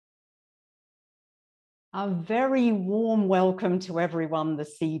A very warm welcome to everyone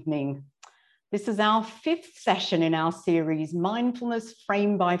this evening. This is our fifth session in our series, Mindfulness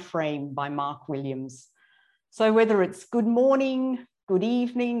Frame by Frame by Mark Williams. So whether it's good morning, good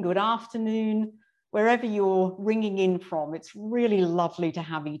evening, good afternoon, wherever you're ringing in from, it's really lovely to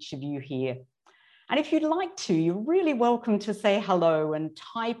have each of you here. And if you'd like to, you're really welcome to say hello and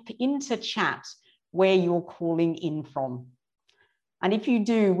type into chat where you're calling in from. And if you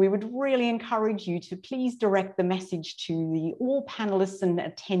do, we would really encourage you to please direct the message to all panelists and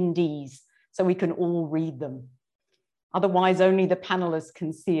attendees so we can all read them. Otherwise, only the panelists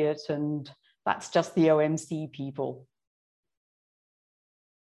can see it, and that's just the OMC people.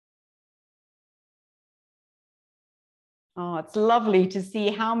 Oh, it's lovely to see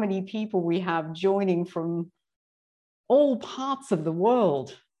how many people we have joining from all parts of the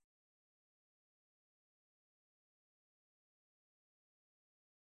world.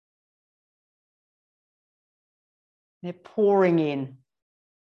 They're pouring in.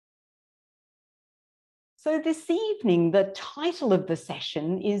 So this evening, the title of the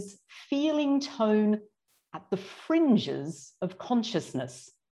session is Feeling Tone at the Fringes of Consciousness.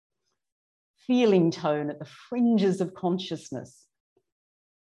 Feeling tone at the fringes of consciousness.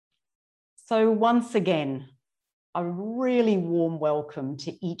 So once again, a really warm welcome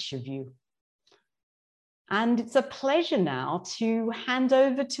to each of you. And it's a pleasure now to hand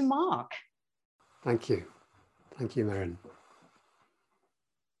over to Mark. Thank you. Thank you, Maren.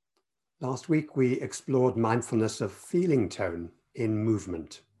 Last week, we explored mindfulness of feeling tone in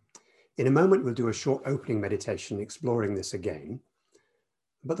movement. In a moment, we'll do a short opening meditation exploring this again.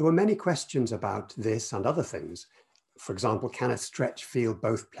 But there were many questions about this and other things. For example, can a stretch feel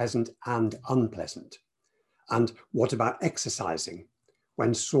both pleasant and unpleasant? And what about exercising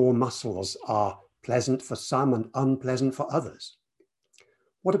when sore muscles are pleasant for some and unpleasant for others?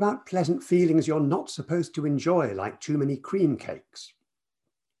 What about pleasant feelings you're not supposed to enjoy, like too many cream cakes?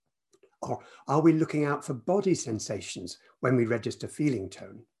 Or are we looking out for body sensations when we register feeling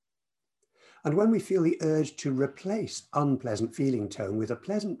tone? And when we feel the urge to replace unpleasant feeling tone with a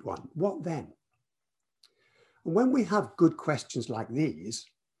pleasant one, what then? And when we have good questions like these,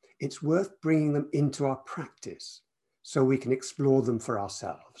 it's worth bringing them into our practice so we can explore them for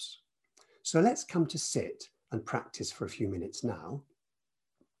ourselves. So let's come to sit and practice for a few minutes now.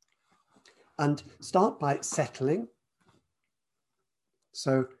 And start by settling.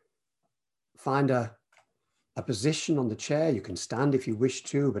 So find a position on the chair. You can stand if you wish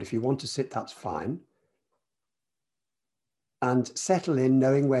to, but if you want to sit, that's fine. And settle in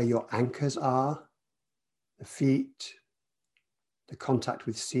knowing where your anchors are, the feet, the contact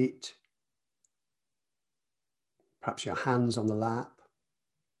with seat, perhaps your hands on the lap,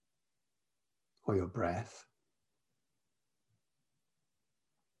 or your breath.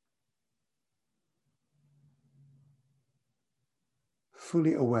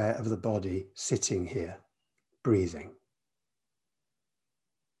 Fully aware of the body sitting here, breathing.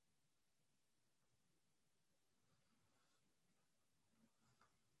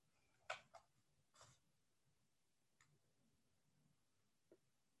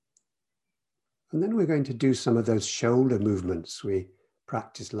 And then we're going to do some of those shoulder movements we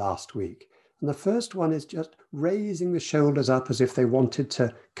practiced last week. And the first one is just raising the shoulders up as if they wanted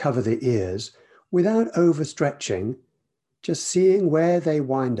to cover the ears without overstretching, just seeing where they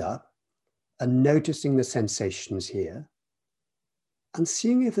wind up and noticing the sensations here and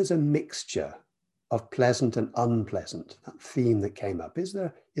seeing if there's a mixture of pleasant and unpleasant, that theme that came up. Is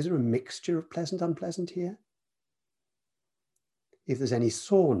there a mixture of pleasant, unpleasant here? If there's any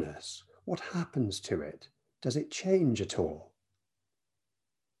soreness, what happens to it? Does it change at all?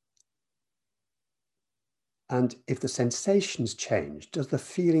 And if the sensations change, does the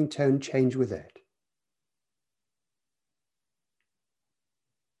feeling tone change with it?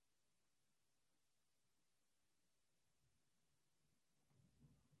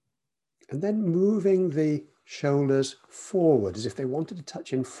 And then moving the shoulders forward as if they wanted to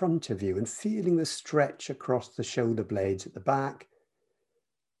touch in front of you and feeling the stretch across the shoulder blades at the back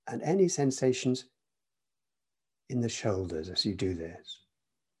and any sensations in the shoulders as you do this.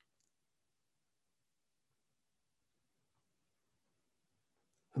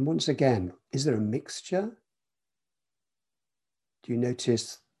 And once again, is there a mixture? Do you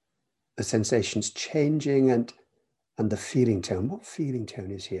notice the sensations changing and the feeling tone? What feeling tone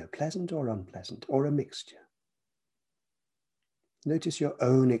is here? Pleasant or unpleasant, or a mixture? Notice your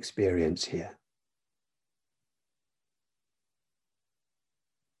own experience here.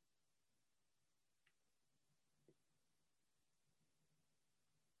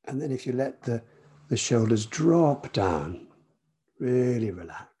 And then if you let the shoulders drop down, really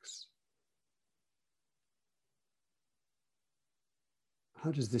relax.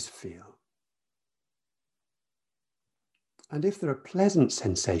 How does this feel? And if there are pleasant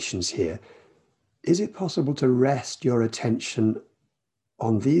sensations here, is it possible to rest your attention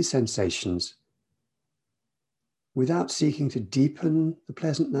on these sensations without seeking to deepen the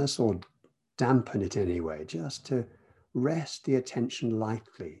pleasantness or dampen it anyway, just to rest the attention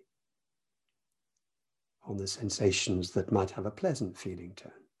lightly on the sensations that might have a pleasant feeling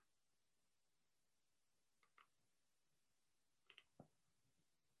tone?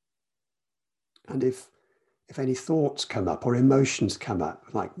 And if any thoughts come up or emotions come up,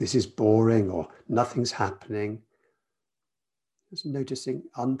 like this is boring or nothing's happening, just noticing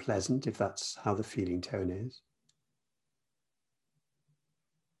unpleasant if that's how the feeling tone is.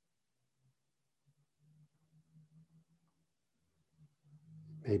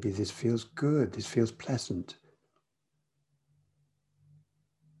 Maybe this feels good, this feels pleasant.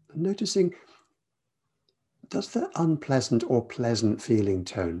 And noticing, does the unpleasant or pleasant feeling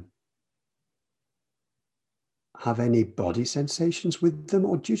tone have any body sensations with them,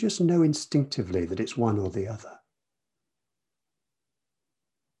 or do you just know instinctively that it's one or the other?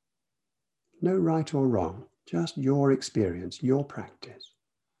 No right or wrong, just your experience, your practice.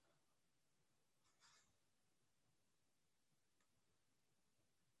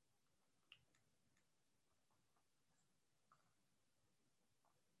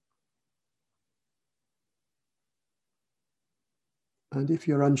 And if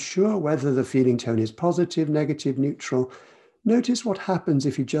you're unsure whether the feeling tone is positive, negative, neutral, notice what happens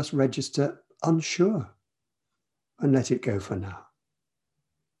if you just register unsure and let it go for now.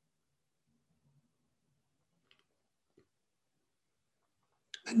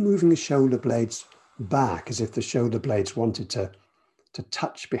 Then moving the shoulder blades back as if the shoulder blades wanted to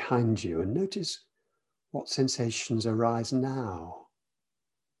touch behind you, and notice what sensations arise now.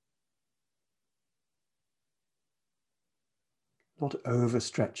 Not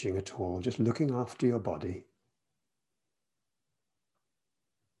overstretching at all, just looking after your body.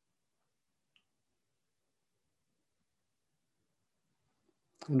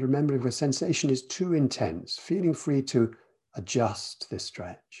 And remember, if a sensation is too intense, feeling free to adjust this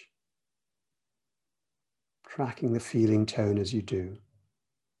stretch. Tracking the feeling tone as you do.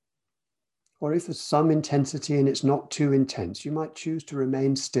 Or if there's some intensity and it's not too intense, you might choose to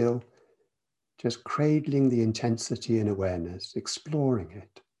remain still, just cradling the intensity in awareness, exploring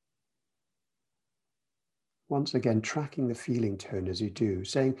it. Once again, tracking the feeling tone as you do,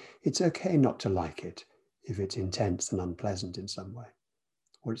 saying it's okay not to like it if it's intense and unpleasant in some way,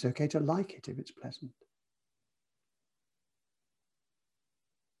 or it's okay to like it if it's pleasant.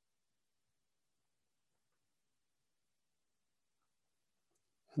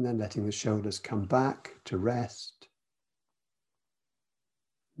 And then letting the shoulders come back to rest.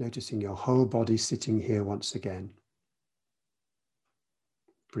 Noticing your whole body sitting here once again.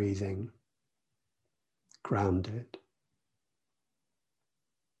 Breathing, grounded.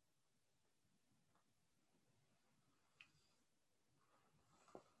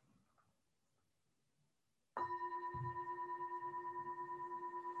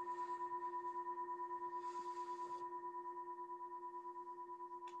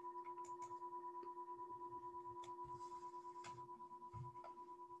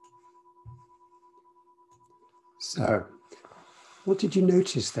 So, what did you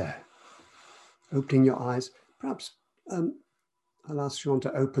notice there? Opening your eyes. Perhaps I'll ask you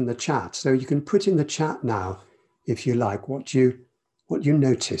to open the chat. So you can put in the chat now, if you like, what you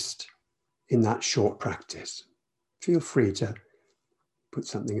noticed in that short practice. Feel free to put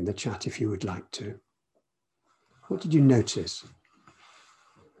something in the chat if you would like to. What did you notice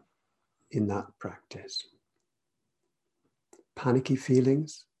in that practice? Panicky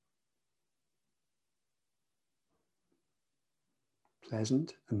feelings?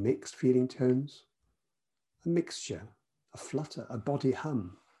 Pleasant, a mixed feeling tones? A mixture, a flutter, a body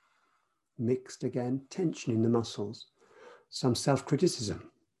hum? Mixed again, tension in the muscles, some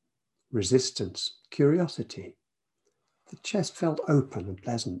self-criticism, resistance, curiosity. The chest felt open and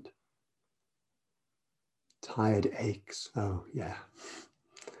pleasant. Tired aches, oh yeah.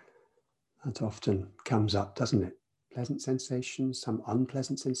 That often comes up, doesn't it? Pleasant sensations, some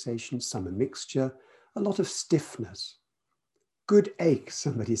unpleasant sensations, some a mixture, a lot of stiffness. Good aches,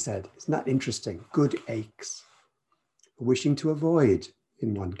 somebody said. Isn't that interesting? Good aches. Wishing to avoid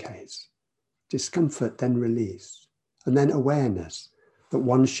in one case. Discomfort, then release. And then awareness that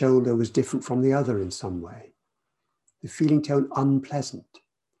one shoulder was different from the other in some way. The feeling tone unpleasant,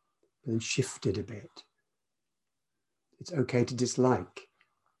 then shifted a bit. It's okay to dislike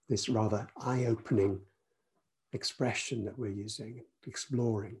this rather eye-opening expression that we're using,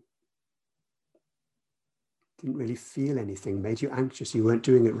 exploring. didn't really feel anything, made you anxious, you weren't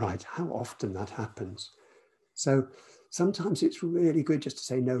doing it right. How often that happens. So sometimes it's really good just to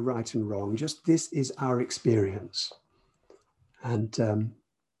say no right and wrong, just this is our experience. And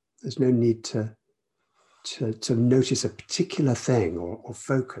there's no need to notice a particular thing or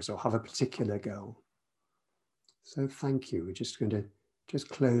focus or have a particular goal. So thank you. We're just going to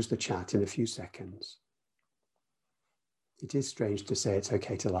close the chat in a few seconds. It is strange to say it's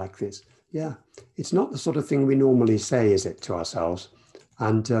okay to like this. Yeah, it's not the sort of thing we normally say, is it, to ourselves?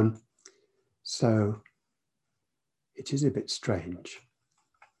 And so it is a bit strange.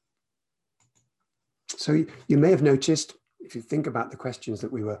 So you may have noticed, if you think about the questions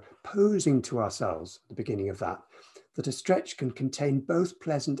that we were posing to ourselves at the beginning of that a stretch can contain both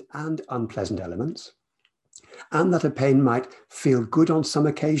pleasant and unpleasant elements, and that a pain might feel good on some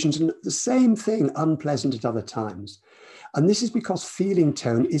occasions and the same thing unpleasant at other times. And this is because feeling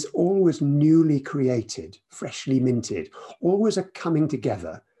tone is always newly created, freshly minted, always a coming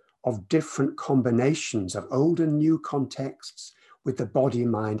together of different combinations of old and new contexts with the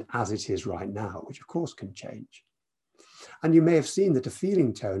body-mind as it is right now, which of course can change. And you may have seen that a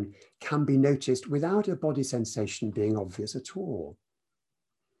feeling tone can be noticed without a body sensation being obvious at all.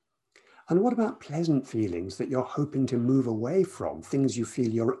 And what about pleasant feelings that you're hoping to move away from, things you feel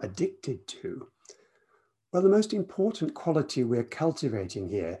you're addicted to? Well, the most important quality we're cultivating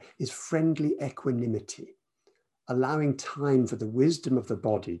here is friendly equanimity, allowing time for the wisdom of the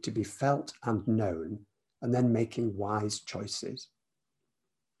body to be felt and known, and then making wise choices.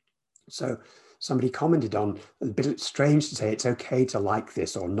 So somebody commented on, a bit strange to say it's okay to like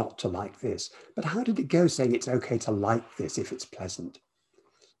this or not to like this, but how did it go saying it's okay to like this if it's pleasant?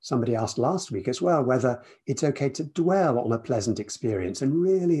 Somebody asked last week as well whether it's okay to dwell on a pleasant experience and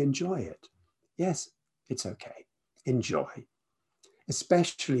really enjoy it. Yes, it's okay. Enjoy.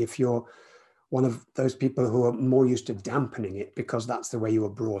 Especially if you're one of those people who are more used to dampening it because that's the way you were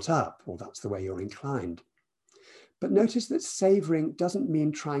brought up or that's the way you're inclined. But notice that savoring doesn't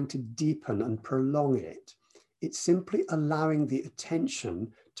mean trying to deepen and prolong it. It's simply allowing the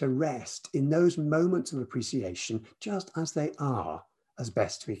attention to rest in those moments of appreciation just as they are, as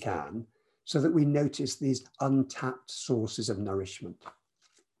best we can, so that we notice these untapped sources of nourishment.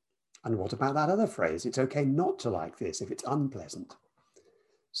 And what about that other phrase? It's okay not to like this if it's unpleasant.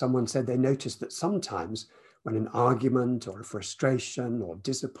 Someone said they noticed that sometimes when an argument or a frustration or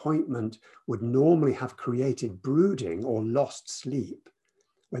disappointment would normally have created brooding or lost sleep,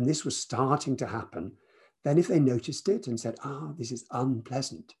 when this was starting to happen, then if they noticed it and said, this is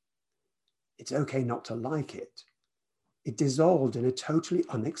unpleasant, it's okay not to like it, it dissolved in a totally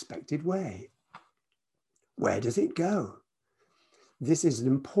unexpected way. Where does it go? This is an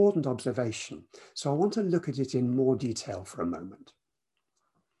important observation, so I want to look at it in more detail for a moment.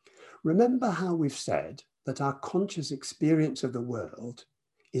 Remember how we've said that our conscious experience of the world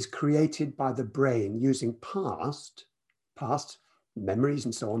is created by the brain using past memories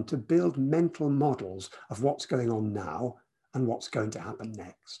and so on to build mental models of what's going on now and what's going to happen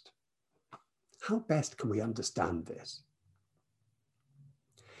next. How best can we understand this?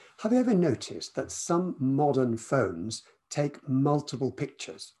 Have you ever noticed that some modern phones take multiple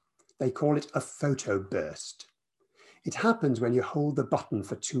pictures? They call it a photo burst. It happens when you hold the button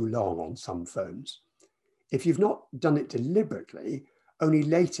for too long on some phones. If you've not done it deliberately, only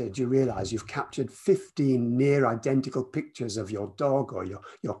later do you realize you've captured 15 near identical pictures of your dog or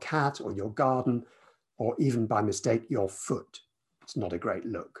your cat or your garden, or even by mistake, your foot. It's not a great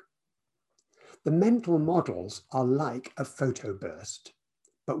look. The mental models are like a photo burst,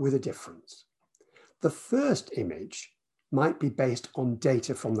 but with a difference. The first image might be based on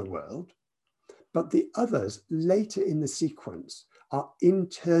data from the world, but the others later in the sequence are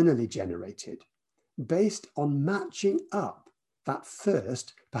internally generated based on matching up that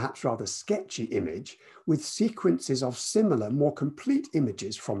first, perhaps rather sketchy image with sequences of similar, more complete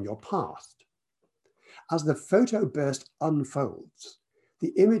images from your past. As the photo burst unfolds, the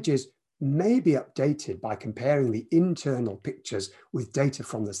images may be updated by comparing the internal pictures with data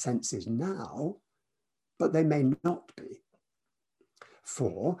from the senses now, but they may not be.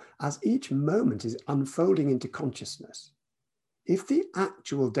 For as each moment is unfolding into consciousness, if the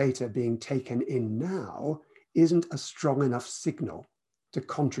actual data being taken in now isn't a strong enough signal to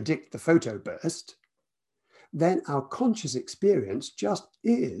contradict the photo burst, then our conscious experience just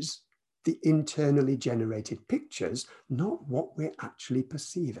is the internally generated pictures, not what we're actually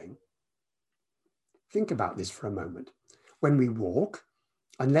perceiving. Think about this for a moment. When we walk,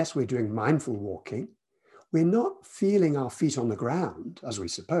 unless we're doing mindful walking, we're not feeling our feet on the ground, as we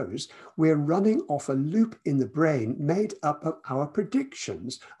suppose. We're running off a loop in the brain made up of our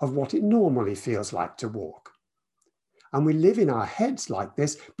predictions of what it normally feels like to walk. And we live in our heads like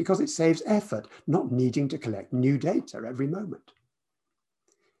this because it saves effort, not needing to collect new data every moment.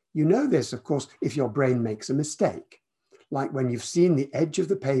 You know this, of course, if your brain makes a mistake. Like when you've seen the edge of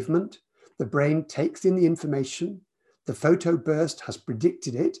the pavement, the brain takes in the information, the photo burst has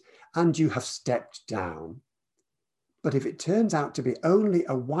predicted it, and you have stepped down. But if it turns out to be only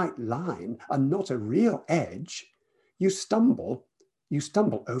a white line and not a real edge, you stumble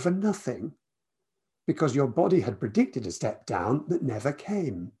over nothing, because your body had predicted a step down that never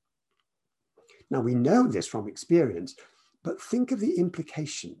came. Now, we know this from experience, but think of the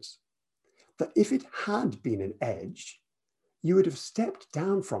implications. That if it had been an edge, you would have stepped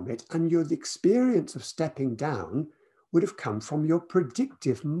down from it, and your experience of stepping down would have come from your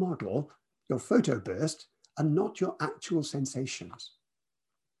predictive model, your photo burst, and not your actual sensations.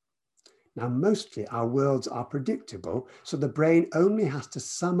 Now, mostly our worlds are predictable, so the brain only has to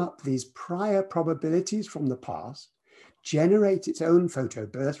sum up these prior probabilities from the past, generate its own photo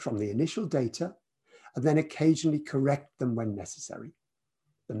burst from the initial data, and then occasionally correct them when necessary.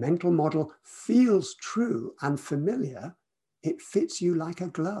 The mental model feels true and familiar. It fits you like a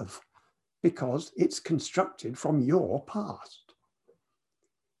glove because it's constructed from your past.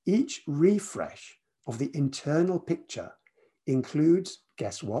 Each refresh of the internal picture includes,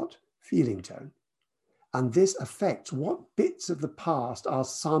 guess what? Feeling tone. And this affects what bits of the past are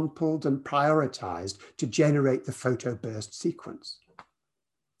sampled and prioritized to generate the photo burst sequence.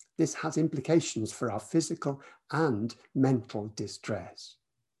 This has implications for our physical and mental distress.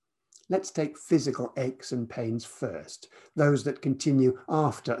 Let's take physical aches and pains first, those that continue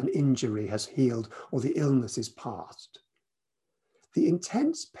after an injury has healed or the illness is past. The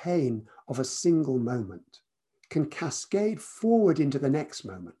intense pain of a single moment can cascade forward into the next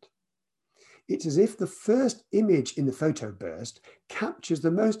moment. It's as if the first image in the photo burst captures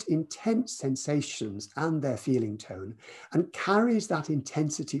the most intense sensations and their feeling tone and carries that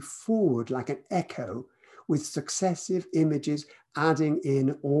intensity forward like an echo, with successive images adding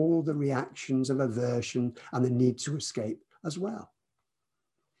in all the reactions of aversion and the need to escape as well.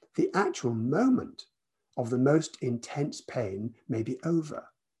 The actual moment of the most intense pain may be over,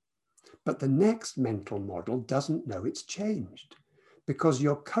 but the next mental model doesn't know it's changed, because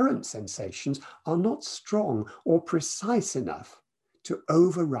your current sensations are not strong or precise enough to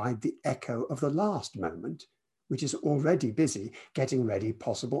override the echo of the last moment, which is already busy getting ready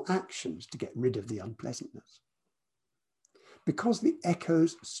possible actions to get rid of the unpleasantness. Because the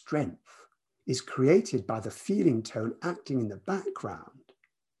echo's strength is created by the feeling tone acting in the background,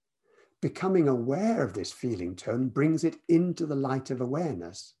 becoming aware of this feeling tone brings it into the light of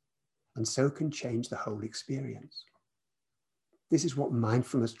awareness, and so can change the whole experience. This is what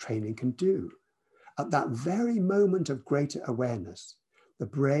mindfulness training can do. At that very moment of greater awareness, the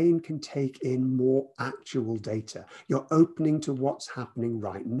brain can take in more actual data. You're opening to what's happening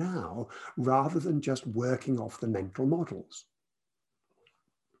right now, rather than just working off the mental models.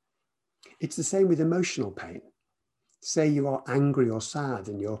 It's the same with emotional pain. Say you are angry or sad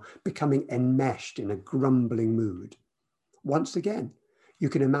and you're becoming enmeshed in a grumbling mood. Once again, you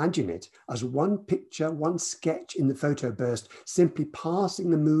can imagine it as one picture, one sketch in the photo burst, simply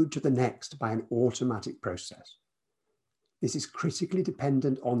passing the mood to the next by an automatic process. This is critically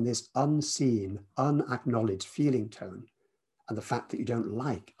dependent on this unseen, unacknowledged feeling tone and the fact that you don't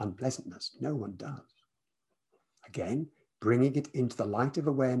like unpleasantness. No one does. Again, bringing it into the light of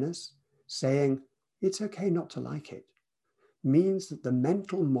awareness, saying it's okay not to like it, means that the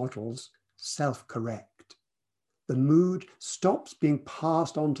mental models self-correct. The mood stops being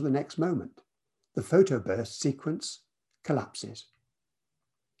passed on to the next moment. The photo burst sequence collapses.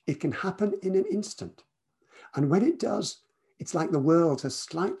 It can happen in an instant. And when it does, it's like the world has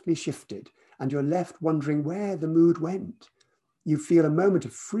slightly shifted and you're left wondering where the mood went. You feel a moment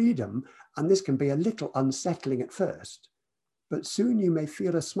of freedom, and this can be a little unsettling at first, but soon you may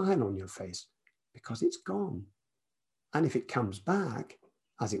feel a smile on your face because it's gone. And if it comes back,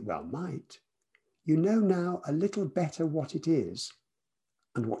 as it well might, you know now a little better what it is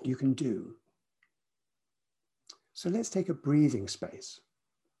and what you can do. So let's take a breathing space.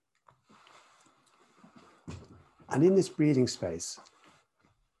 And in this breathing space,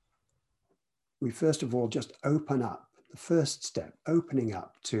 we first of all just open up. The first step, opening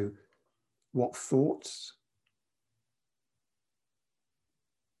up to what thoughts,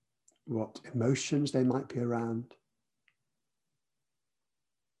 what emotions they might be around,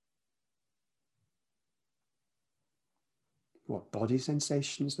 what body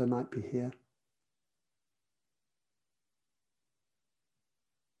sensations there might be here.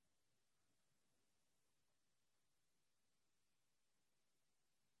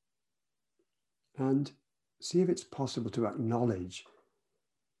 And see if it's possible to acknowledge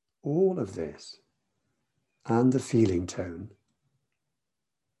all of this and the feeling tone,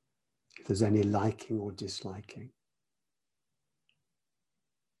 if there's any liking or disliking.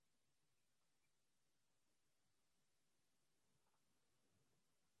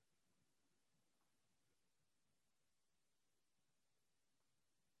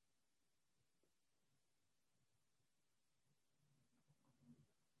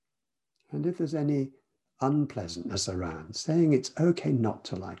 And if there's any unpleasantness around, saying it's okay not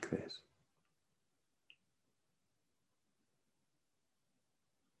to like this.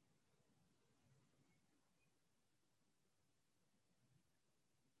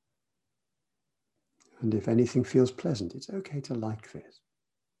 And if anything feels pleasant, it's okay to like this.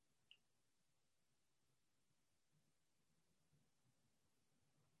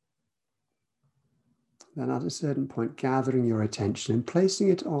 Then at a certain point, gathering your attention and placing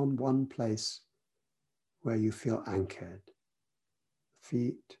it on one place where you feel anchored.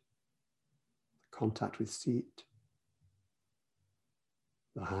 Feet, contact with seat,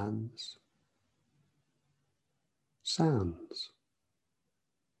 the hands, sounds,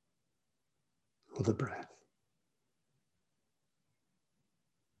 or the breath.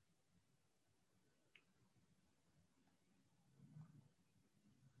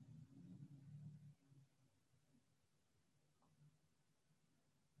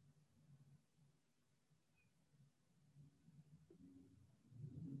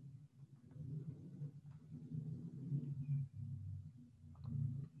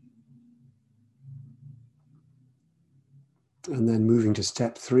 And then moving to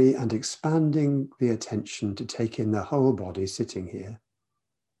step 3 and expanding the attention to take in the whole body sitting here.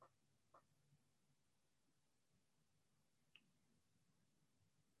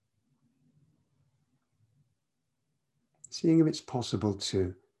 Seeing if it's possible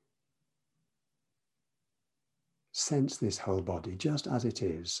to sense this whole body just as it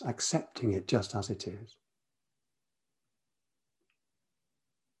is, accepting it just as it is.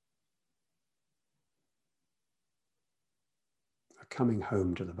 Coming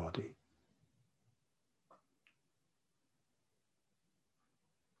home to the body.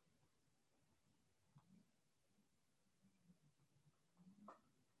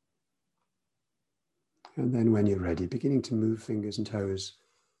 And then when you're ready, beginning to move fingers and toes,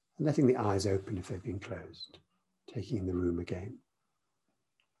 and letting the eyes open if they've been closed, taking in the room again.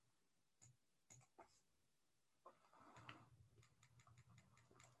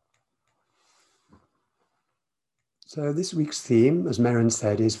 So this week's theme, as Meren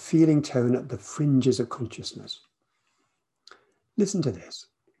said, is feeling tone at the fringes of consciousness. Listen to this.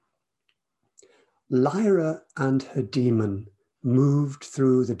 Lyra and her demon moved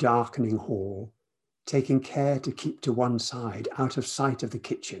through the darkening hall, taking care to keep to one side, out of sight of the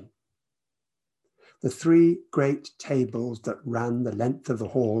kitchen. The 3 great tables that ran the length of the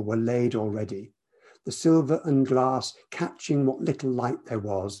hall were laid already, the silver and glass catching what little light there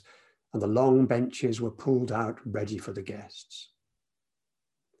was, and the long benches were pulled out ready for the guests.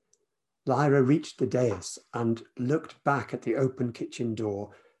 Lyra reached the dais and looked back at the open kitchen door,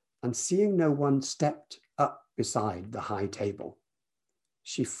 and seeing no one, stepped up beside the high table.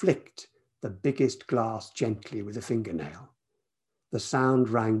 She flicked the biggest glass gently with a fingernail. The sound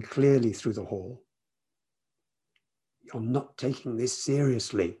rang clearly through the hall. "You're not taking this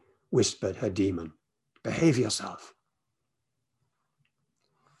seriously," whispered her demon. "Behave yourself."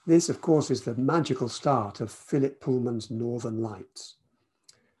 This, of course, is the magical start of Philip Pullman's Northern Lights.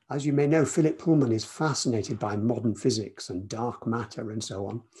 As you may know, Philip Pullman is fascinated by modern physics and dark matter and so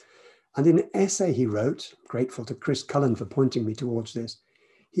on. And in an essay he wrote, grateful to Chris Cullen for pointing me towards this,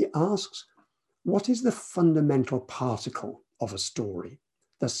 he asks, what is the fundamental particle of a story,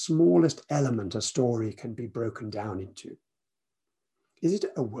 the smallest element a story can be broken down into? Is it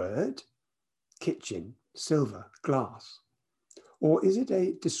a word, kitchen, silver, glass? Or is it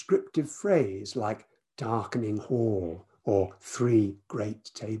a descriptive phrase like darkening hall or 3 great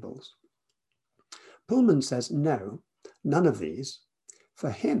tables? Pullman says no, none of these.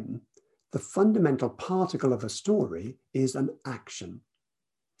 For him, the fundamental particle of a story is an action.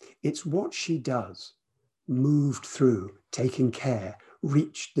 It's what she does, moved through, taking care,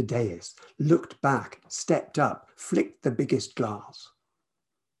 reached the dais, looked back, stepped up, flicked the biggest glass.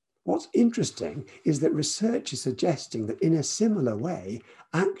 What's interesting is that research is suggesting that in a similar way,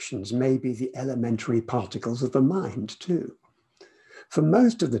 actions may be the elementary particles of the mind too. For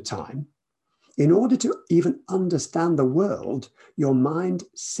most of the time, in order to even understand the world, your mind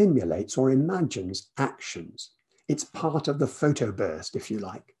simulates or imagines actions. It's part of the photoburst, if you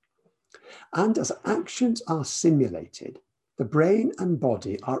like. And as actions are simulated, The brain and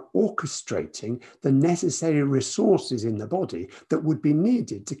body are orchestrating the necessary resources in the body that would be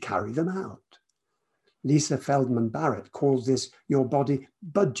needed to carry them out. Lisa Feldman Barrett calls this your body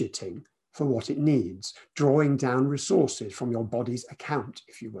budgeting for what it needs, drawing down resources from your body's account,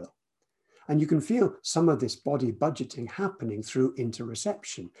 if you will. And you can feel some of this body budgeting happening through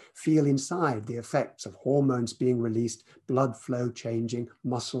interoception. Feel inside the effects of hormones being released, blood flow changing,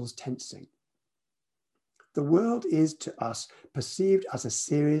 muscles tensing. The world is to us perceived as a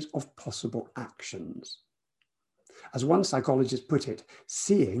series of possible actions. As one psychologist put it,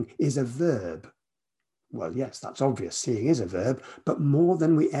 seeing is a verb. Well, yes, that's obvious. Seeing is a verb, but more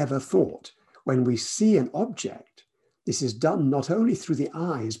than we ever thought. When we see an object, this is done not only through the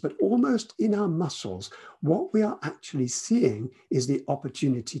eyes, but almost in our muscles. What we are actually seeing is the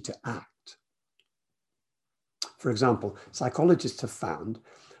opportunity to act. For example, psychologists have found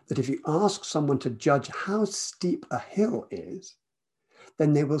that if you ask someone to judge how steep a hill is,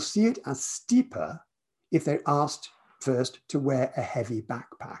 then they will see it as steeper if they're asked first to wear a heavy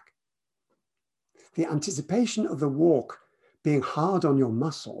backpack. The anticipation of the walk being hard on your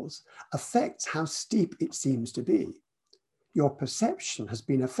muscles affects how steep it seems to be. Your perception has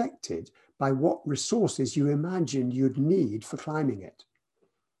been affected by what resources you imagined you'd need for climbing it.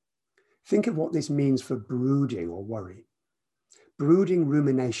 Think of what this means for brooding or worry. Brooding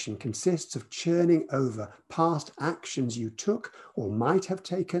rumination consists of churning over past actions you took or might have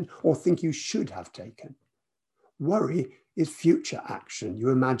taken or think you should have taken. Worry is future action you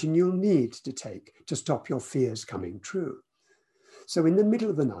imagine you'll need to take to stop your fears coming true. So in the middle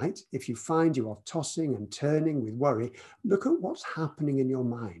of the night, if you find you are tossing and turning with worry, look at what's happening in your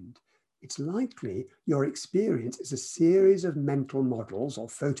mind. It's likely your experience is a series of mental models or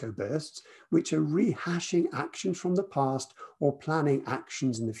photo bursts which are rehashing actions from the past or planning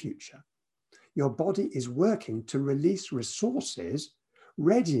actions in the future. Your body is working to release resources,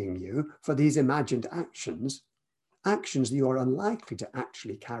 readying you for these imagined actions that you're unlikely to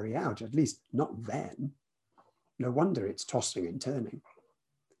actually carry out, at least not then. No wonder it's tossing and turning.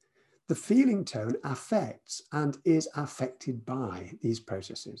 The feeling tone affects and is affected by these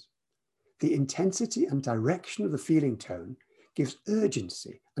processes. The intensity and direction of the feeling tone gives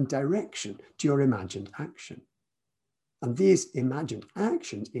urgency and direction to your imagined action. And these imagined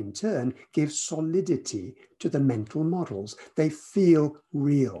actions, in turn, give solidity to the mental models. They feel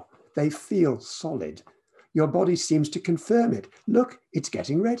real. They feel solid. Your body seems to confirm it. Look, it's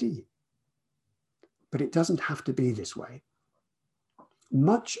getting ready. But it doesn't have to be this way.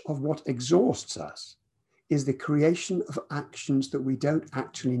 Much of what exhausts us is the creation of actions that we don't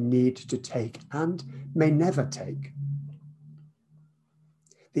actually need to take and may never take.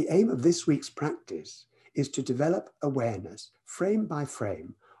 The aim of this week's practice is to develop awareness, frame by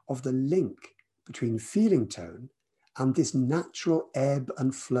frame, of the link between feeling tone and this natural ebb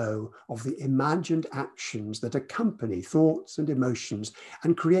and flow of the imagined actions that accompany thoughts and emotions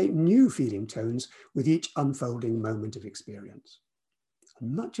and create new feeling tones with each unfolding moment of experience.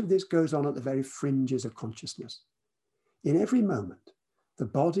 And much of this goes on at the very fringes of consciousness. In every moment, the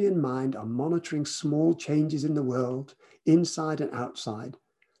body and mind are monitoring small changes in the world, inside and outside.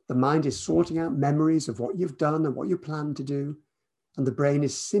 The mind is sorting out memories of what you've done and what you plan to do, and the brain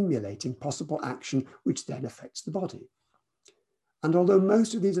is simulating possible action which then affects the body. And although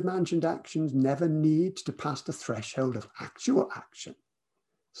most of these imagined actions never need to pass the threshold of actual action,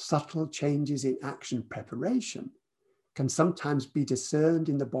 subtle changes in action preparation can sometimes be discerned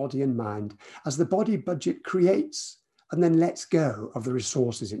in the body and mind as the body budget creates and then lets go of the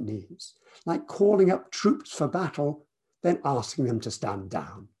resources it needs, like calling up troops for battle, then asking them to stand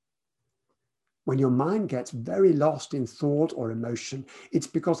down. When your mind gets very lost in thought or emotion, it's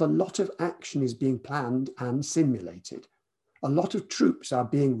because a lot of action is being planned and simulated. A lot of troops are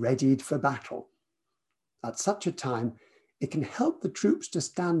being readied for battle. At such a time, it can help the troops to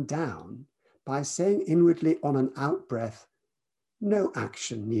stand down by saying inwardly on an out breath, no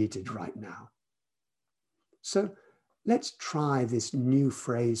action needed right now. So let's try this new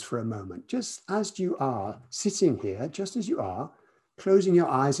phrase for a moment, just as you are sitting here, just as you are, closing your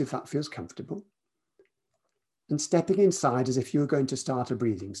eyes if that feels comfortable, and stepping inside as if you were going to start a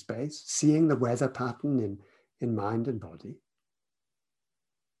breathing space, seeing the weather pattern in mind and body.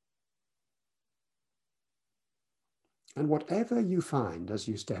 And whatever you find as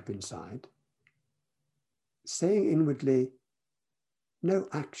you step inside, saying inwardly, no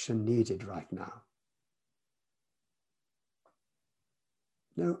action needed right now.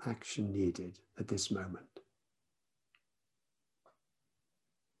 No action needed at this moment.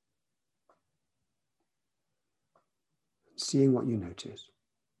 Seeing what you notice.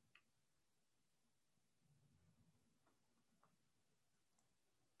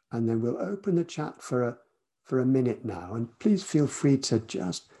 And then we'll open the chat for a minute now. And please feel free to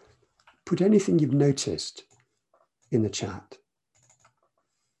just put anything you've noticed in the chat.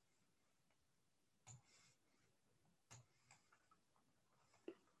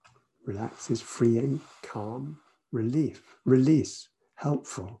 Relax is freeing, calm, relief, release,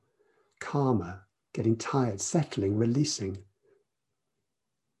 helpful, calmer, getting tired, settling, releasing.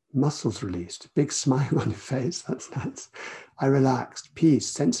 Muscles released, big smile on your face, that's nice. I relaxed, peace,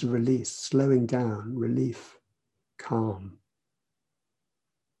 sense of release, slowing down, relief, calm.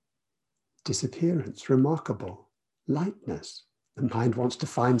 Disappearance, remarkable, lightness. The mind wants to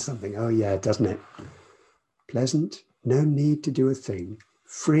find something, oh yeah, doesn't it? Pleasant, no need to do a thing,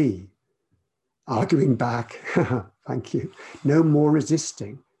 free, arguing back, thank you, no more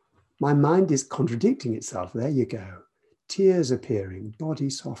resisting. My mind is contradicting itself, there you go. Tears appearing, body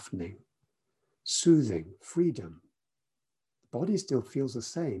softening, soothing, freedom. The body still feels the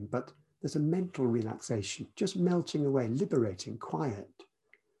same, but there's a mental relaxation, just melting away, liberating, quiet,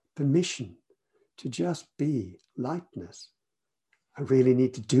 permission to just be, lightness. I really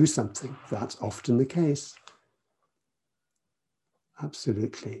need to do something. That's often the case.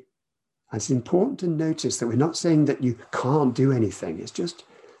 Absolutely. And it's important to notice that we're not saying that you can't do anything. It's just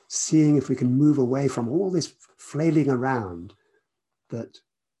seeing if we can move away from all this flailing around, that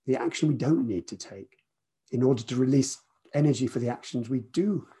the action we don't need to take in order to release energy for the actions we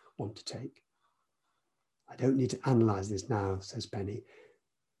do want to take. I don't need to analyze this now, says Penny.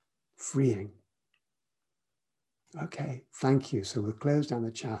 Freeing. Okay, thank you. So we'll close down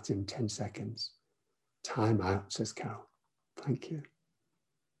the chat in 10 seconds. Time out, says Carol. Thank you.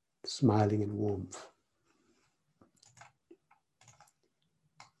 Smiling in warmth.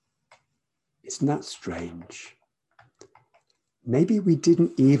 Isn't that strange? Maybe we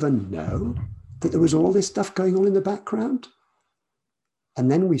didn't even know that there was all this stuff going on in the background. And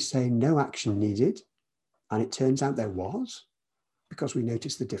then we say no action needed. And it turns out there was, because we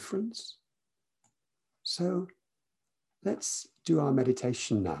noticed the difference. So let's do our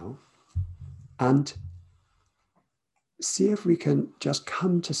meditation now and see if we can just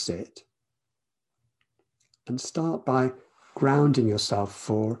come to sit and start by grounding yourself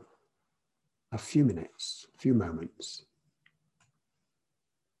for a few minutes, a few moments.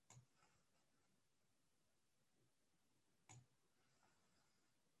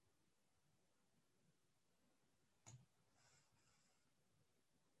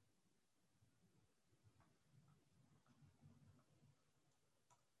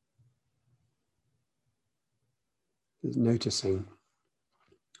 Just noticing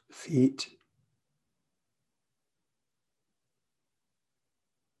feet,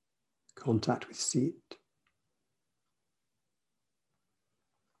 contact with seat,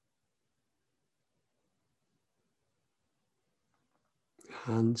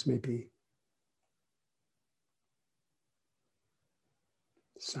 hands maybe,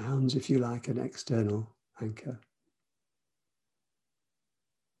 sounds if you like, an external anchor.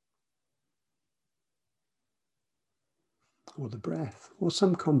 Or the breath, or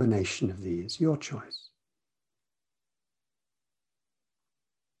some combination of these, your choice.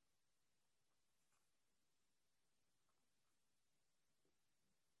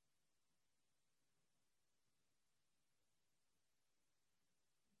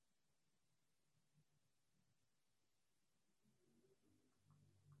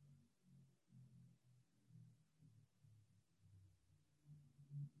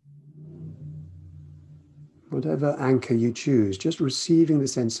 Whatever anchor you choose, just receiving the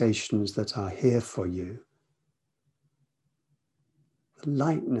sensations that are here for you. The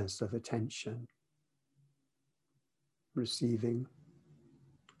lightness of attention, receiving.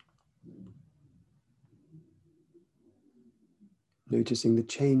 Noticing the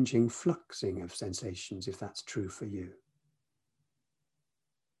changing, fluxing of sensations, if that's true for you.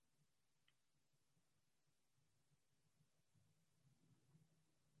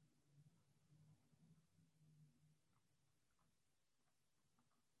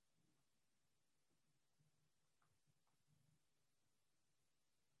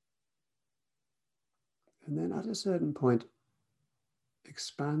 And then at a certain point,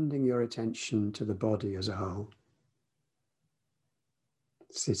 expanding your attention to the body as a whole.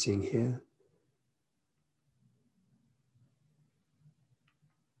 Sitting here.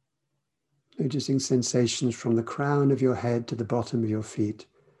 Noticing sensations from the crown of your head to the bottom of your feet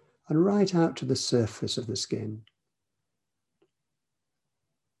and right out to the surface of the skin.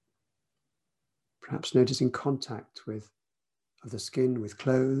 Perhaps noticing contact of the skin with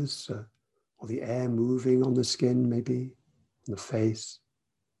clothes, or the air moving on the skin, maybe, on the face,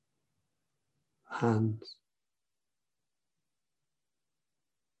 hands.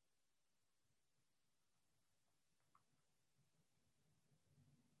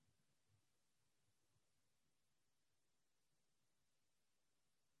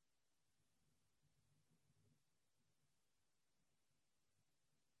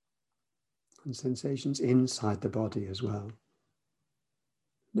 and sensations inside the body as well.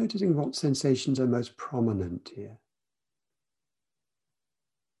 Noticing what sensations are most prominent here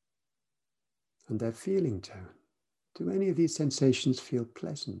and their feeling tone. Do any of these sensations feel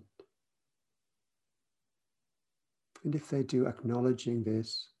pleasant? And if they do, acknowledging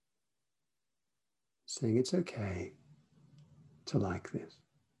this, saying it's okay to like this.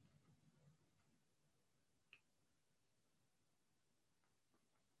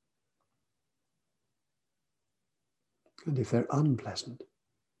 And if they're unpleasant,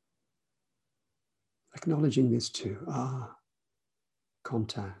 acknowledging this too.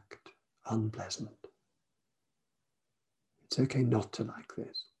 Contact, unpleasant. It's okay not to like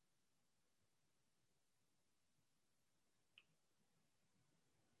this.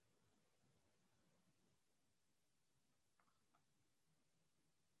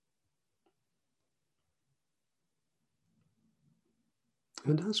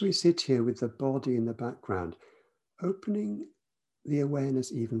 And as we sit here with the body in the background, opening the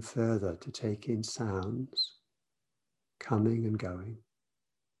awareness even further to take in sounds, coming and going.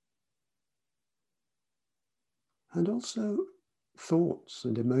 And also thoughts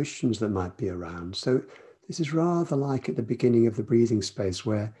and emotions that might be around. So this is rather like at the beginning of the breathing space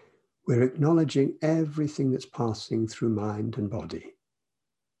where we're acknowledging everything that's passing through mind and body.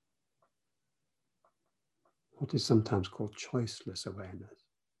 What is sometimes called choiceless awareness.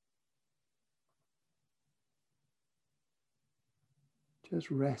 Just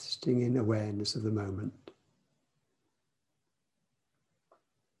resting in awareness of the moment.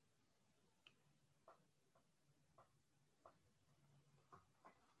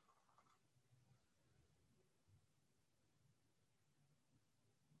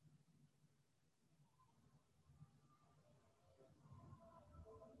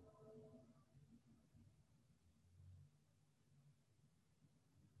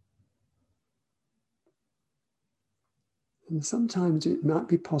 And sometimes it might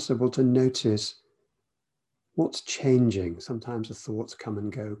be possible to notice what's changing. Sometimes the thoughts come and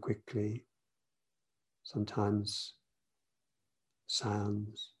go quickly. Sometimes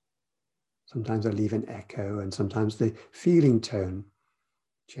sounds. Sometimes they leave an echo, and sometimes the feeling tone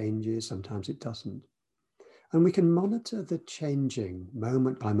changes, sometimes it doesn't. And we can monitor the changing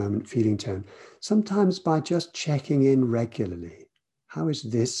moment by moment feeling tone, sometimes by just checking in regularly. How is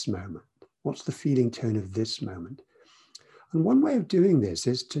this moment? What's the feeling tone of this moment? And one way of doing this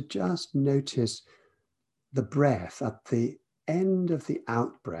is to just notice the breath at the end of the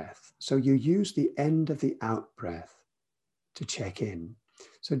out breath. So you use the end of the out breath to check in.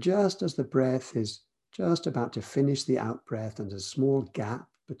 So just as the breath is just about to finish the out breath and there's a small gap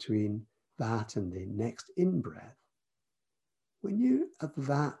between that and the next in breath, when you're at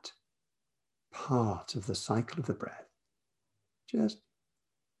that part of the cycle of the breath, just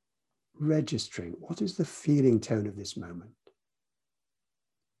registering what is the feeling tone of this moment.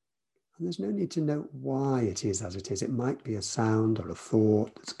 And there's no need to know why it is as it is. It might be a sound or a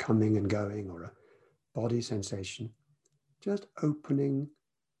thought that's coming and going or a body sensation. Just opening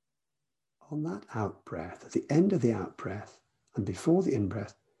on that out breath, at the end of the out breath and before the in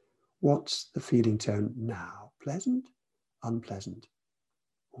breath, what's the feeling tone now? Pleasant, unpleasant,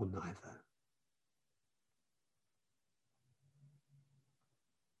 or neither?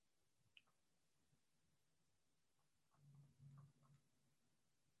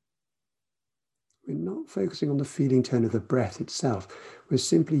 We're not focusing on the feeling tone of the breath itself. We're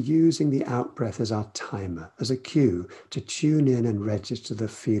simply using the out breath as our timer, as a cue to tune in and register the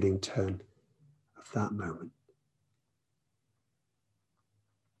feeling tone of that moment.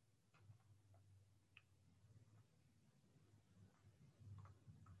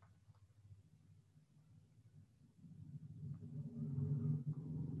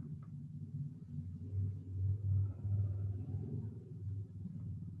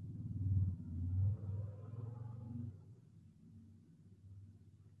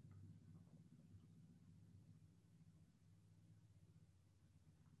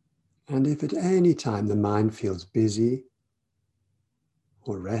 And if at any time the mind feels busy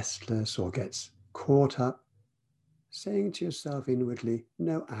or restless or gets caught up, saying to yourself inwardly,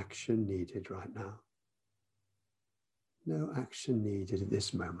 no action needed right now. No action needed at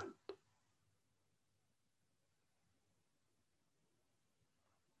this moment.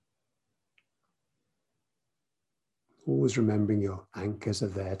 Always remembering your anchors are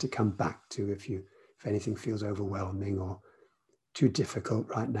there to come back to if anything feels overwhelming or too difficult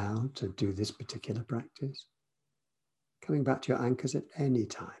right now to do this particular practice. Coming back to your anchors at any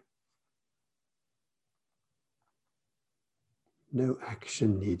time. No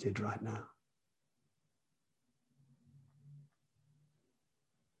action needed right now.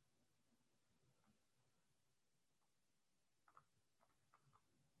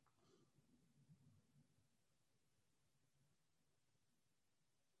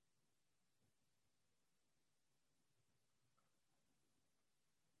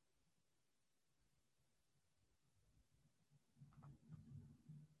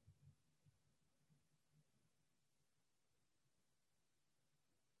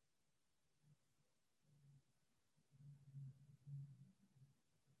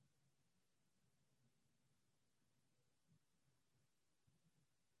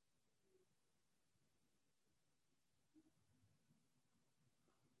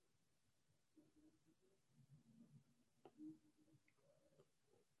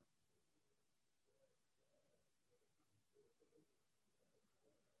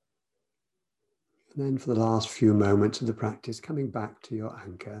 And then for the last few moments of the practice, coming back to your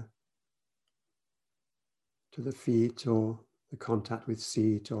anchor, to the feet or the contact with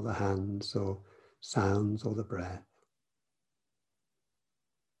seat or the hands or sounds or the breath.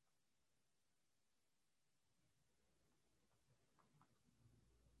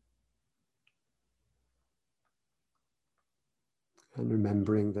 And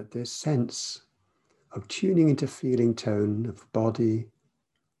remembering that this sense of tuning into feeling tone of body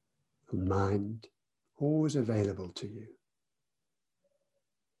and mind, always available to you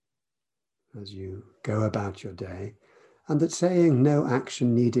as you go about your day, and that saying no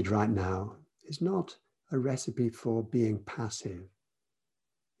action needed right now is not a recipe for being passive.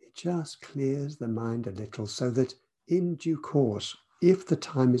 It just clears the mind a little so that in due course, if the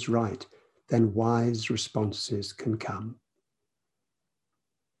time is right, then wise responses can come.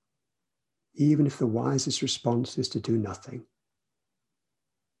 Even if the wisest response is to do nothing.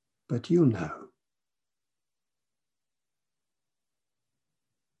 But you'll know.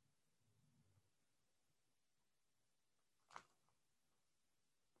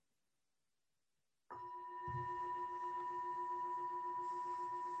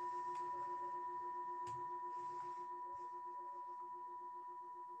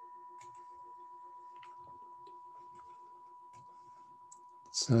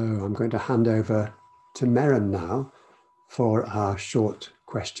 So I'm going to hand over to Meren now for our short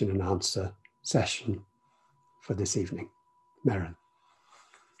question and answer session for this evening. Meren.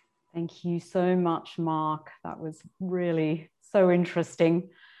 Thank you so much, Mark. That was really so interesting.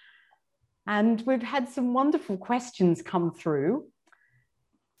 And we've had some wonderful questions come through.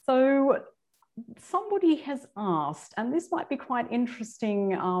 So somebody has asked, and this might be quite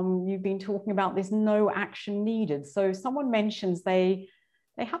interesting, you've been talking about this no action needed. So someone mentions they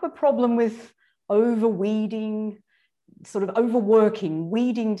have a problem with overweeding, sort of overworking,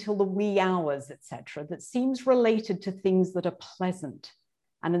 weeding till the wee hours, etc., that seems related to things that are pleasant.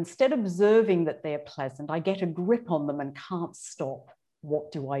 And instead of observing that they're pleasant, I get a grip on them and can't stop.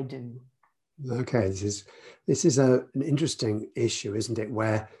 What do I do? Okay, this is an interesting issue, isn't it?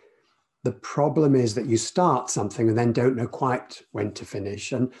 Where the problem is that you start something and then don't know quite when to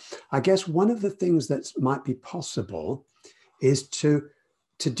finish. And I guess one of the things that might be possible is to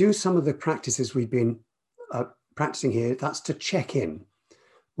do some of the practices we've been practicing here. That's to check in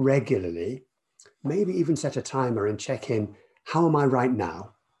regularly, maybe even set a timer and check in, how am I right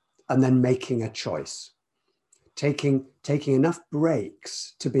now? And then making a choice. Taking enough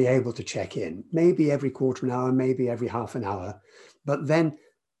breaks to be able to check in, maybe every quarter an hour, maybe every half an hour, but then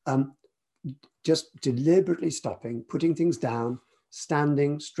just deliberately stopping, putting things down,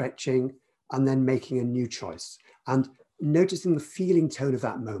 standing, stretching, and then making a new choice. And noticing the feeling tone of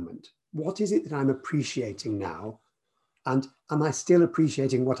that moment. What is it that I'm appreciating now? And am I still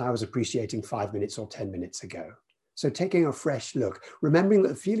appreciating what I was appreciating 5 minutes or 10 minutes ago? So taking a fresh look, remembering that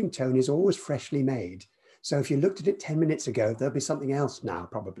the feeling tone is always freshly made. So if you looked at it 10 minutes ago, there'll be something else now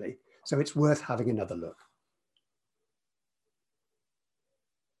probably. So it's worth having another look.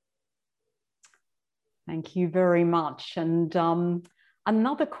 Thank you very much. And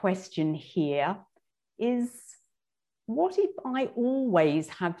another question here is, what if I always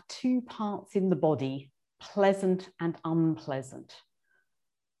have two parts in the body, pleasant and unpleasant?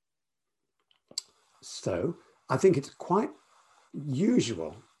 So I think it's quite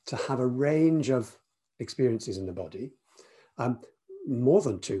usual to have a range of experiences in the body, more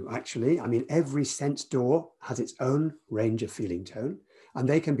than two actually. I mean, every sense door has its own range of feeling tone, and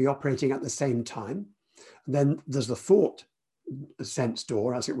they can be operating at the same time. And then there's the thought sense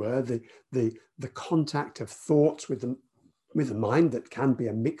door, as it were, the contact of thoughts with the mind that can be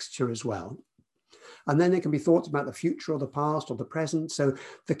a mixture as well. And then there can be thoughts about the future or the past or the present. So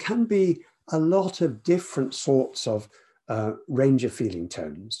there can be a lot of different sorts of range of feeling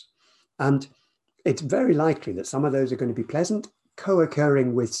tones. And it's very likely that some of those are going to be pleasant,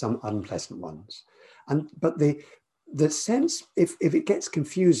 co-occurring with some unpleasant ones. But the sense, if it gets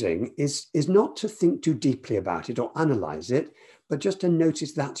confusing, is not to think too deeply about it or analyze it, but just to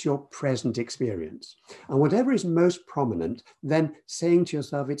notice that's your present experience. And whatever is most prominent, then saying to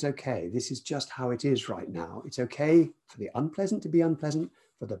yourself, it's okay, this is just how it is right now. It's okay for the unpleasant to be unpleasant,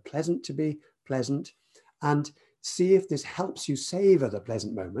 for the pleasant to be pleasant, and see if this helps you savor the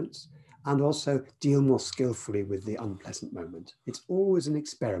pleasant moments and also deal more skillfully with the unpleasant moment. It's always an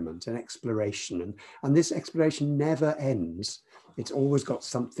experiment, an exploration, and this exploration never ends. It's always got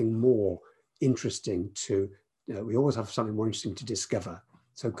something more interesting to, we always have something more interesting to discover.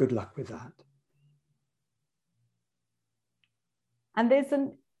 So good luck with that. And there's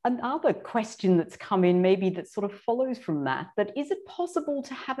another question that's come in, maybe that sort of follows from that, that is it possible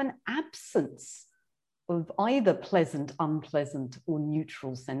to have an absence of either pleasant, unpleasant, or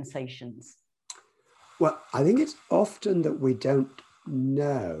neutral sensations? Well, I think it's often that we don't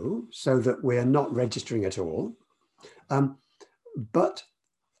know, so that we're not registering at all. But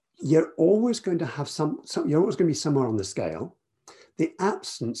you're always going to have you're always going to be somewhere on the scale. The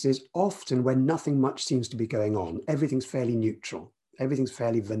absence is often when nothing much seems to be going on. Everything's fairly neutral. Everything's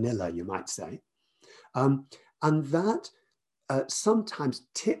fairly vanilla, you might say. And that sometimes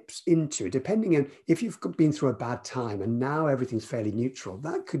tips into, depending on if you've been through a bad time and now everything's fairly neutral,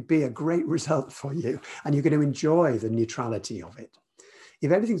 that could be a great result for you, and you're going to enjoy the neutrality of it.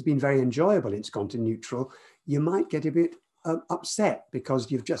 If everything's been very enjoyable and it's gone to neutral, you might get a bit upset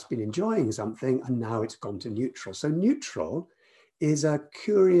because you've just been enjoying something and now it's gone to neutral. So neutral is a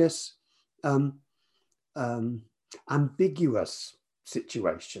curious, ambiguous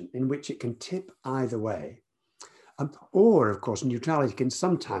situation in which it can tip either way. Or, of course, neutrality can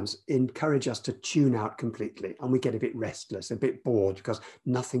sometimes encourage us to tune out completely, and we get a bit restless, a bit bored because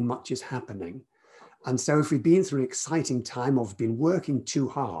nothing much is happening. And so if we've been through an exciting time or have been working too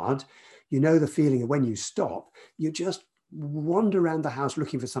hard, you know the feeling of when you stop, you just wander around the house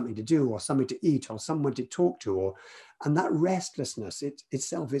looking for something to do or something to eat or someone to talk to, and that restlessness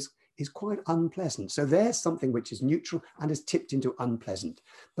itself is quite unpleasant. So there's something which is neutral and is tipped into unpleasant.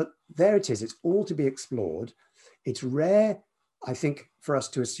 But there it is, it's all to be explored. It's rare, I think, for us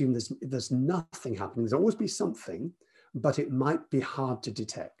to assume there's nothing happening. There'll always be something, but it might be hard to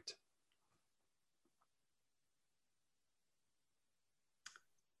detect.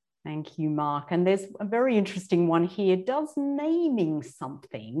 Thank you, Mark. And there's a very interesting one here. Does naming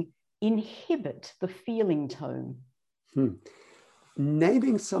something inhibit the feeling tone?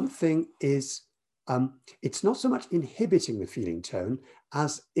 Naming something is, it's not so much inhibiting the feeling tone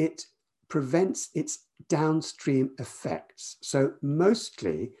as it prevents its downstream effects. So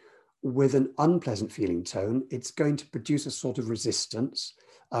mostly with an unpleasant feeling tone, it's going to produce a sort of resistance,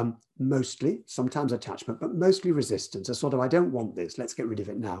 mostly, sometimes attachment, but mostly resistance, a sort of, I don't want this, let's get rid of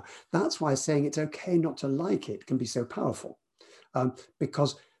it now. That's why saying it's okay not to like it can be so powerful,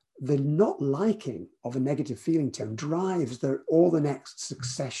 because the not liking of a negative feeling tone drives all the next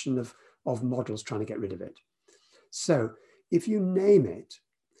succession of models trying to get rid of it. So if you name it,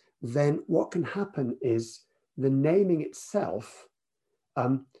 then what can happen is the naming itself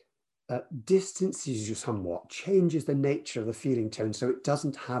distances you somewhat, changes the nature of the feeling tone so it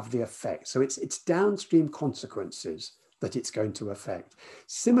doesn't have the effect. So it's downstream consequences that it's going to affect.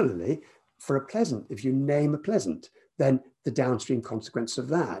 Similarly, for a pleasant, if you name a pleasant, then the downstream consequence of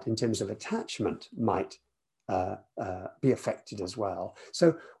that in terms of attachment might be affected as well.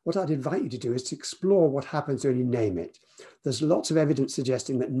 So what I'd invite you to do is to explore what happens when you name it. There's lots of evidence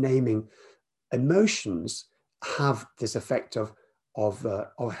suggesting that naming emotions have this effect of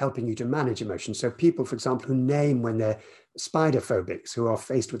helping you to manage emotions. So people, for example, who name when they're spider phobics, who are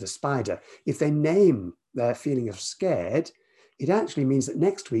faced with a spider, if they name their feeling of scared, it actually means that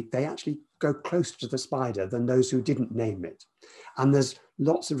next week they actually go closer to the spider than those who didn't name it. And there's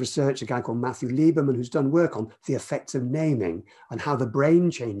lots of research, a guy called Matthew Lieberman, who's done work on the effects of naming and how the brain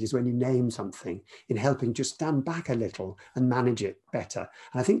changes when you name something in helping just stand back a little and manage it better.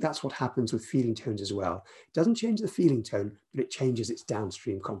 And I think that's what happens with feeling tones as well. It doesn't change the feeling tone, but it changes its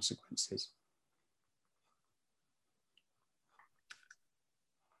downstream consequences.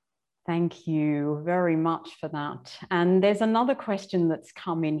 Thank you very much for that. And there's another question that's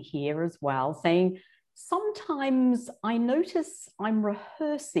come in here as well, saying, sometimes I notice I'm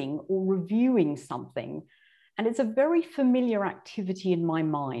rehearsing or reviewing something, and it's a very familiar activity in my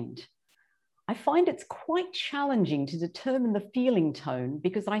mind. I find it's quite challenging to determine the feeling tone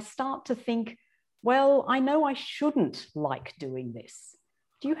because I start to think, well, I know I shouldn't like doing this.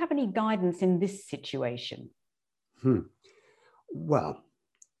 Do you have any guidance in this situation? Well,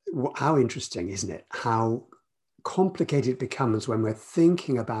 how interesting, isn't it? How complicated it becomes when we're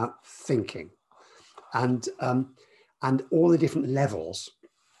thinking about thinking and all the different levels.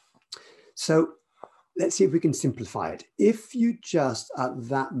 So let's see if we can simplify it. If you just at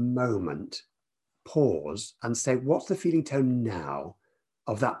that moment pause and say, what's the feeling tone now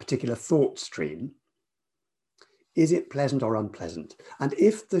of that particular thought stream? Is it pleasant or unpleasant? And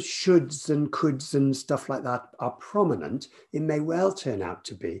if the shoulds and coulds and stuff like that are prominent, it may well turn out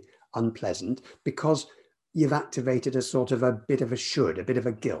to be unpleasant because you've activated a sort of a bit of a should, a bit of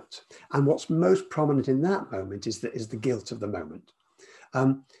a guilt. And what's most prominent in that moment is the guilt of the moment.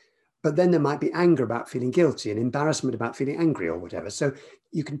 But then there might be anger about feeling guilty and embarrassment about feeling angry or whatever. So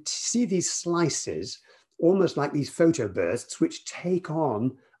you can see these slices almost like these photo bursts which take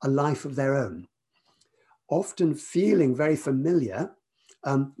on a life of their own, often feeling very familiar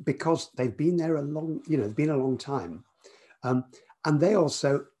because they've been there a long, it's been a long time. And they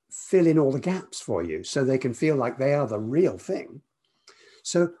also fill in all the gaps for you so they can feel like they are the real thing.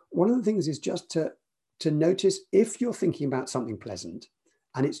 So one of the things is just to notice if you're thinking about something pleasant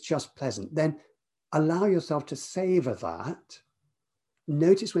and it's just pleasant, then allow yourself to savor that.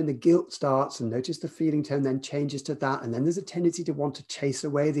 Notice when the guilt starts and notice the feeling tone then changes to that. And then there's a tendency to want to chase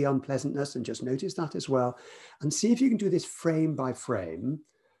away the unpleasantness, and just notice that as well. And see if you can do this frame by frame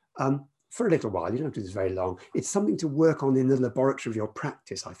for a little while. You don't have to do this very long. It's something to work on in the laboratory of your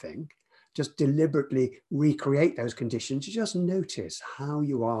practice, I think. Just deliberately recreate those conditions. You just notice how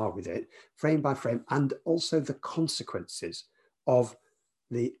you are with it, frame by frame, and also the consequences of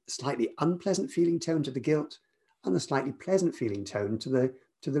the slightly unpleasant feeling tone to the guilt and the slightly pleasant feeling tone to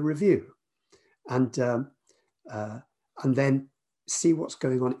the review. And then see what's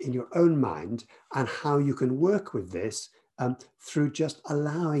going on in your own mind and how you can work with this through just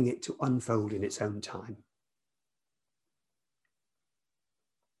allowing it to unfold in its own time.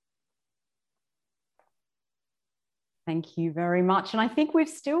 Thank you very much. And I think we've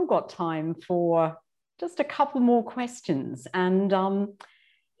still got time for just a couple more questions. And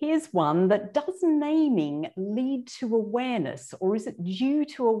here's one: that does naming lead to awareness, or is it due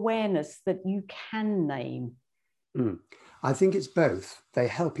to awareness that you can name? I think it's both. They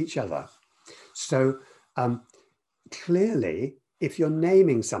help each other. So clearly, if you're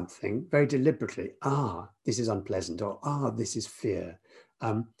naming something very deliberately, this is unpleasant, or this is fear.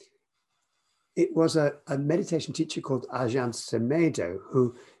 It was a meditation teacher called Ajahn Sumedho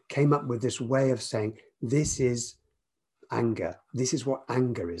who came up with this way of saying, this is anger. This is what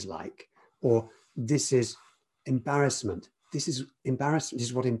anger is like. Or this is embarrassment. This is embarrassment. This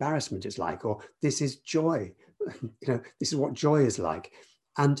is what embarrassment is like. Or this is joy. This is what joy is like.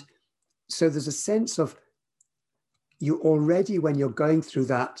 And so there's a sense of you already, when you're going through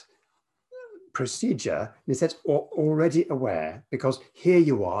that procedure, in a sense, already aware, because here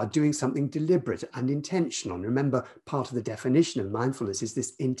you are doing something deliberate and intentional. And remember, part of the definition of mindfulness is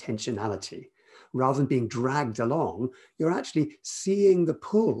this intentionality. Rather than being dragged along, you're actually seeing the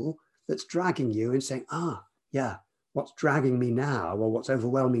pull that's dragging you and saying, yeah, what's dragging me now, or what's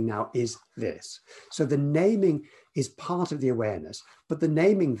overwhelming now is this. So the naming is part of the awareness, but the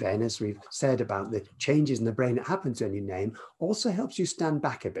naming then, as we've said about the changes in the brain that happens when you name, also helps you stand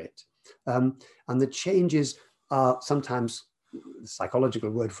back a bit. And the changes are sometimes, the psychological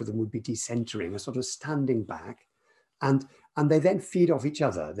word for them would be decentering, a sort of standing back. And they then feed off each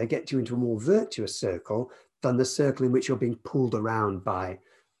other. They get you into a more virtuous circle than the circle in which you're being pulled around by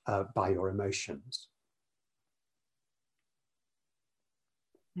your emotions.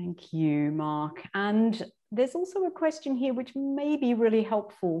 Thank you, Mark. And there's also a question here which may be really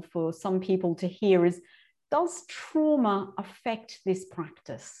helpful for some people to hear is, does trauma affect this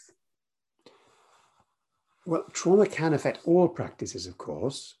practice? Well, trauma can affect all practices, of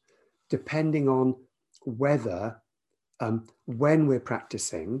course, depending on whether, when we're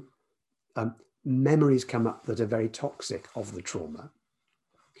practicing, memories come up that are very toxic of the trauma.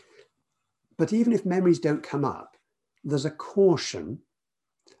 But even if memories don't come up, there's a caution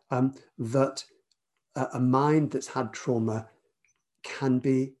that a mind that's had trauma can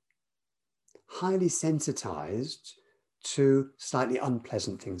be highly sensitized to slightly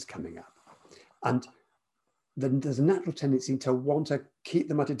unpleasant things coming up. And then there's a natural tendency to want to keep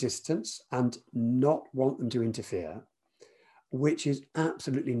them at a distance and not want them to interfere, which is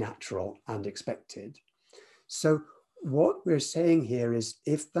absolutely natural and expected. So what we're saying here is,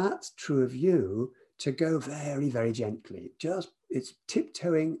 if that's true of you, to go very, very gently. It's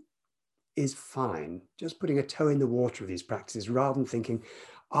tiptoeing is fine. Just putting a toe in the water of these practices rather than thinking,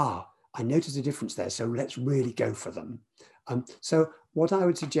 I notice a difference there, so let's really go for them. So what I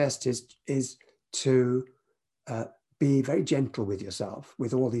would suggest is to be very gentle with yourself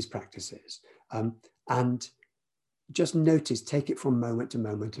with all these practices, and just notice, take it from moment to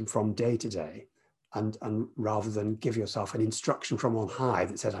moment and from day to day, and rather than give yourself an instruction from on high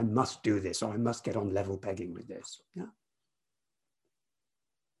that says, I must do this, or I must get on level pegging with this. Yeah.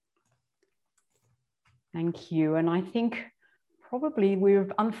 Thank you. And I think probably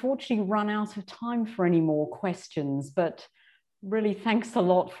we've unfortunately run out of time for any more questions, but really thanks a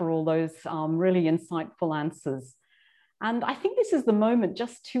lot for all those really insightful answers. And I think this is the moment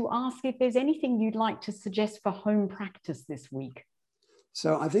just to ask if there's anything you'd like to suggest for home practice this week.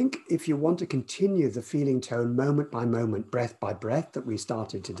 So I think if you want to continue the feeling tone moment by moment, breath by breath that we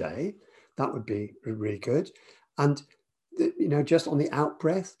started today, that would be really good. And just on the out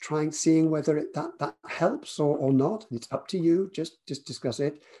breath, seeing whether that helps or not. It's up to you. Just discuss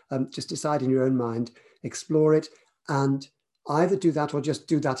it. Just decide in your own mind, explore it, and either do that or just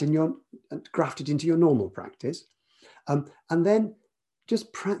do that graft it into your normal practice. And then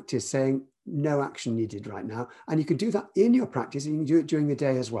just practice saying no action needed right now. And you can do that in your practice, and you can do it during the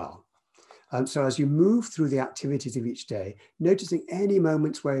day as well. So as you move through the activities of each day, noticing any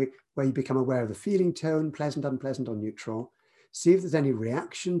moments where you become aware of the feeling tone, pleasant, unpleasant, or neutral. See if there's any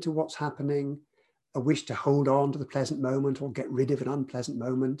reaction to what's happening, a wish to hold on to the pleasant moment or get rid of an unpleasant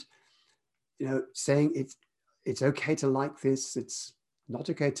moment. Saying it's okay to like this, it's not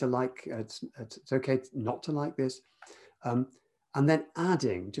okay to like, it's okay not to like this. And then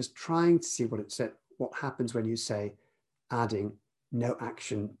adding, just trying to see what happens when you say adding no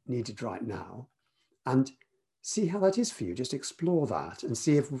action needed right now, and see how that is for you. Just explore that and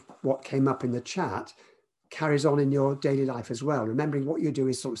see if what came up in the chat carries on in your daily life as well. Remembering what you do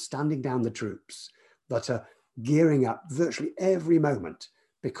is sort of standing down the troops that are gearing up virtually every moment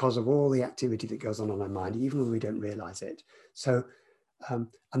because of all the activity that goes on our mind, even when we don't realize it. So, and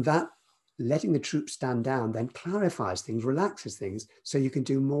that letting the troops stand down then clarifies things, relaxes things, so you can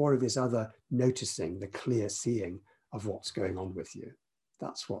do more of this other noticing, the clear seeing of what's going on with you.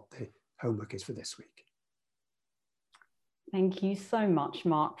 That's what the homework is for this week. Thank you so much,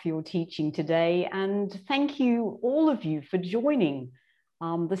 Mark, for your teaching today. And thank you, all of you, for joining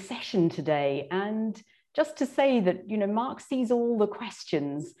the session today. And just to say that, Mark sees all the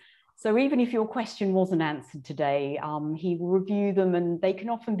questions. So even if your question wasn't answered today, he will review them, and they can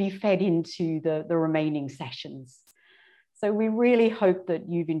often be fed into the remaining sessions. So we really hope that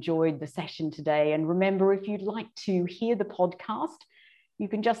you've enjoyed the session today. And remember, if you'd like to hear the podcast, you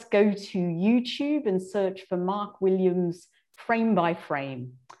can just go to YouTube and search for Mark Williams Frame by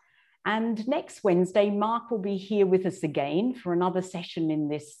Frame. And next Wednesday, Mark will be here with us again for another session in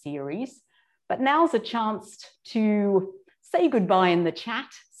this series. But now's a chance to say goodbye in the chat.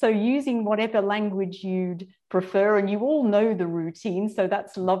 So using whatever language you'd prefer, and you all know the routine, so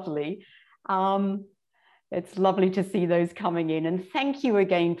that's lovely. It's lovely to see those coming in, and thank you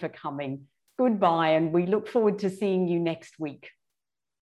again for coming. Goodbye, and we look forward to seeing you next week.